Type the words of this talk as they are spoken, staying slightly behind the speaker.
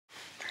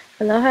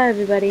Aloha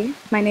everybody,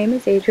 my name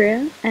is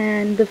Adria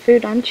and the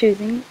food I'm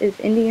choosing is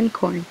Indian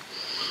corn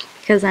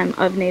because I'm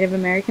of Native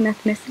American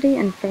ethnicity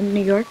and from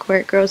New York where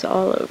it grows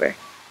all over.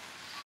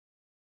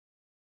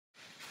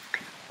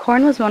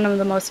 Corn was one of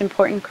the most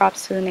important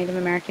crops to the Native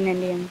American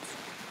Indians.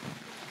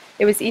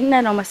 It was eaten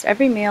at almost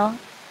every meal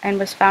and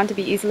was found to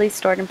be easily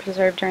stored and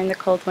preserved during the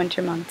cold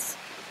winter months.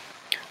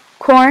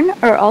 Corn,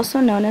 or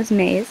also known as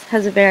maize,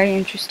 has a very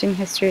interesting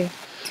history.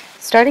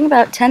 Starting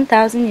about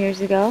 10,000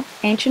 years ago,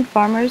 ancient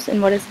farmers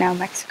in what is now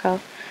Mexico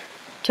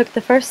took the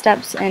first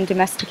steps in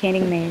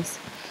domesticating maize.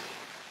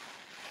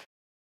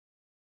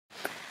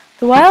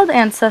 The wild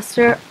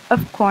ancestor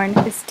of corn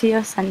is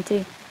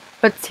teosinte,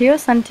 but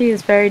teosinte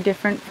is very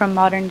different from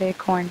modern-day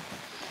corn.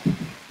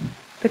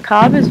 The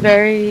cob is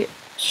very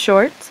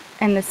short,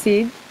 and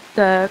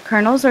the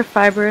kernels are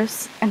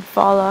fibrous and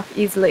fall off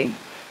easily.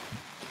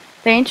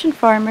 The ancient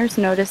farmers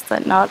noticed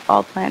that not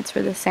all plants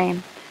were the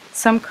same.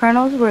 Some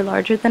kernels were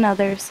larger than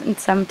others, and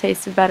some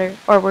tasted better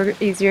or were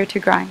easier to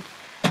grind.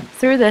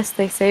 Through this,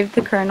 they saved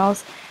the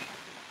kernels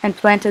and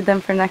planted them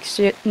for next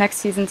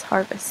season's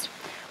harvest.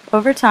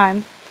 Over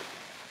time,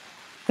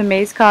 the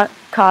maize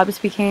cobs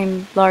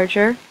became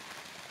larger,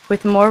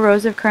 with more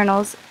rows of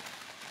kernels,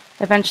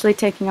 eventually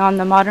taking on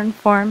the modern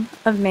form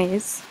of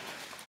maize.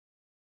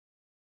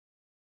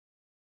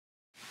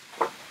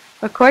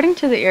 According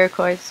to the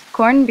Iroquois,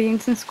 corn,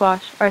 beans, and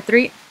squash are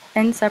three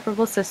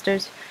inseparable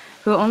sisters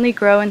who only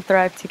grow and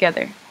thrive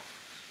together.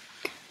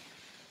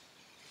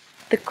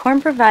 The corn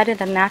provided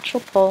a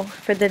natural pole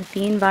for the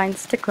bean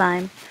vines to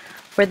climb,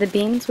 where the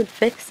beans would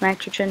fix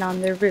nitrogen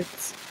on their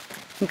roots,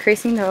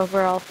 increasing their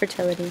overall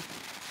fertility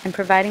and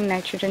providing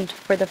nitrogen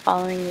for the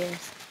following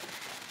years.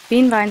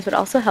 Bean vines would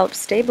also help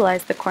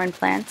stabilize the corn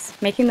plants,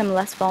 making them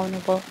less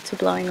vulnerable to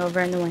blowing over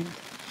in the wind.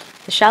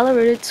 The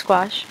shallow-rooted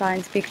squash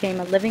vines became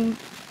a living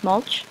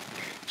mulch,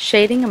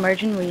 shading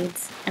emerging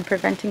weeds and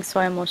preventing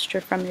soil moisture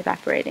from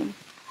evaporating.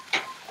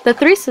 The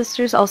three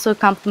sisters also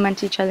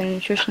complement each other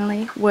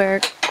nutritionally,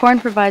 where corn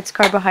provides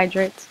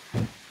carbohydrates.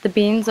 The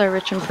beans are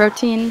rich in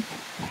protein,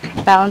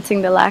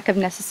 balancing the lack of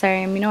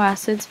necessary amino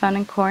acids found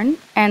in corn,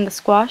 and the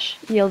squash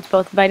yields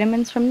both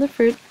vitamins from the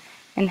fruit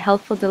and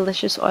healthful,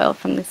 delicious oil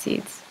from the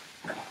seeds.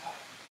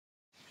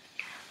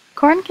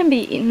 Corn can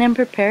be eaten and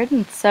prepared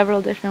in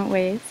several different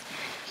ways.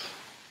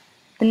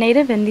 The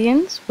native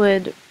Indians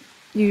would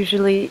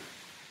usually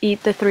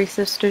eat the three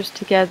sisters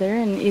together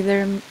in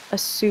either a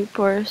soup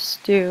or a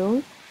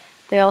stew.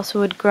 They also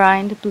would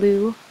grind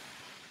blue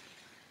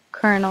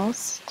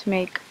kernels to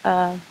make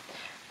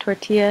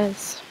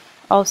tortillas,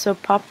 also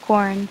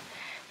popcorn,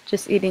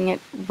 just eating it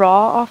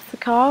raw off the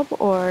cob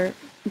or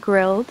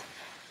grilled,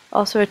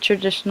 also a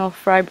traditional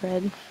fry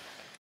bread.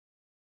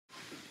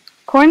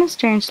 Corn has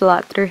changed a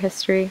lot through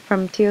history,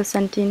 from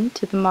teosinte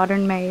to the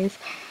modern maize,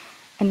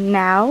 and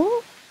now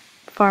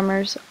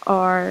farmers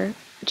are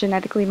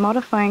genetically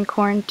modifying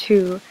corn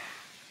to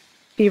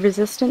be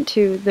resistant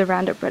to the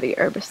Roundup Ready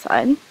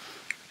herbicide.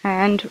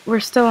 And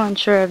we're still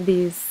unsure of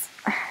these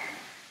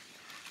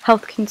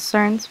health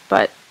concerns,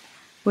 but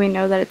we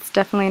know that it's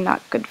definitely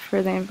not good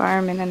for the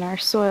environment and our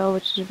soil,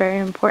 which is very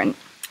important.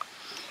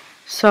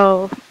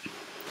 So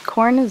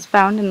corn is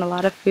found in a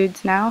lot of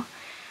foods now,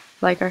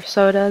 like our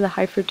soda, the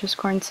high fructose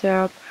corn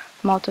syrup,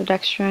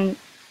 maltodextrin,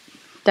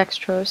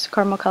 dextrose,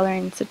 caramel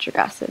coloring, and citric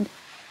acid,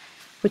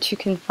 which you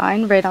can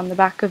find right on the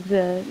back of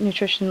the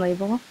nutrition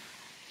label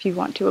if you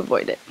want to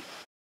avoid it.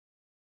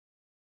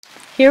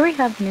 Here we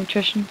have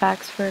nutrition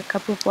facts for a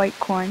cup of white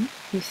corn.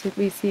 We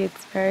see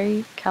it's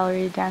very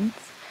calorie dense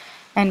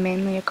and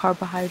mainly a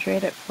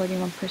carbohydrate at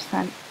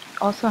 41%,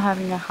 also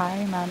having a high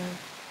amount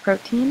of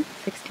protein,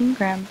 16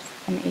 grams,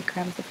 and 8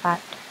 grams of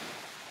fat.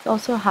 It's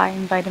also high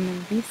in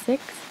vitamin B6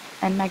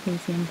 and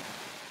magnesium.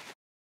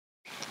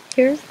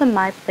 Here's the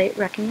My Plate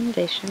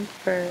recommendation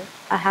for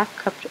a half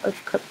cup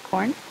of cooked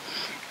corn,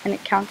 and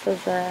it counts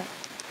as a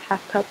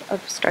half cup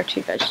of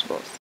starchy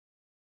vegetables.